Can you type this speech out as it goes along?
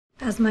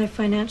As my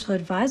financial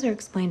advisor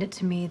explained it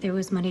to me, there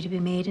was money to be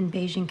made in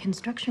Beijing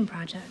construction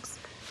projects.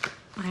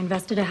 I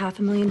invested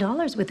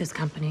 $500,000 with this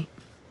company.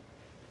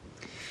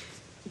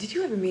 Did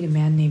you ever meet a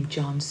man named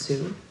John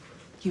Su?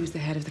 He was the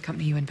head of the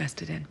company you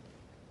invested in.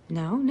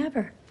 No,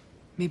 never.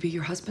 Maybe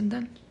your husband,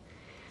 then?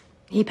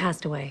 He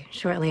passed away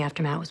shortly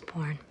after Matt was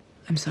born.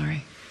 I'm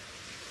sorry.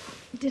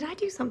 Did I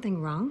do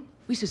something wrong?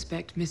 We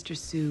suspect Mr.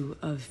 Su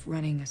of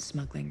running a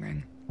smuggling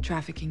ring,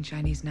 trafficking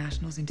Chinese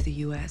nationals into the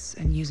US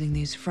and using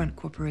these front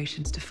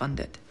corporations to fund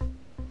it.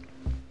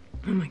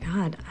 Oh my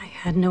God, I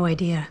had no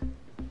idea.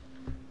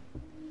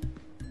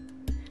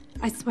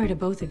 I swear to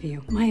both of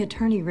you, my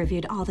attorney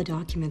reviewed all the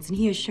documents and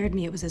he assured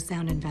me it was a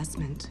sound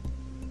investment.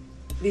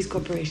 These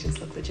corporations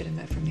look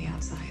legitimate from the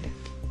outside.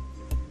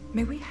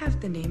 May we have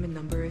the name and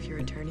number of your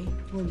attorney?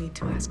 We'll need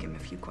to ask him a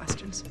few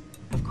questions.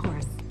 Of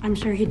course. I'm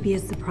sure he'd be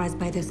as surprised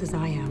by this as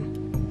I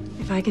am.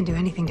 If I can do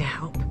anything to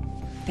help.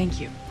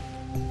 Thank you.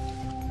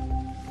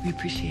 We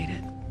appreciate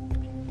it.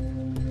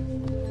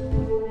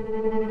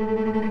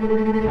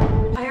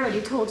 I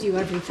already told you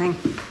everything.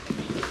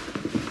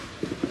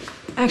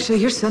 Actually,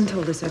 your son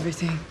told us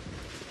everything.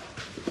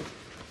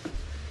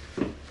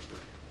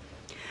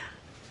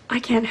 I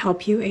can't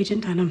help you,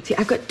 Agent Dunham. See,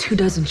 I've got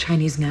 24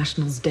 Chinese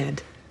nationals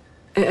dead.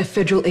 A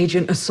federal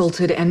agent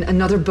assaulted, and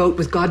another boat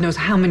with God knows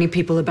how many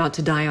people about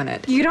to die on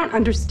it. You don't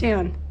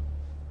understand.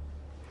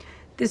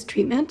 This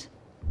treatment,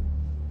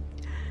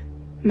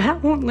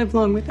 Matt won't live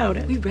long without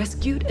it. We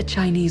rescued a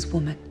Chinese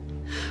woman.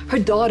 Her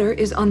daughter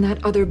is on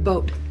that other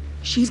boat.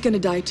 She's gonna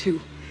die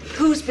too.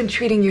 Who's been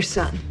treating your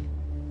son?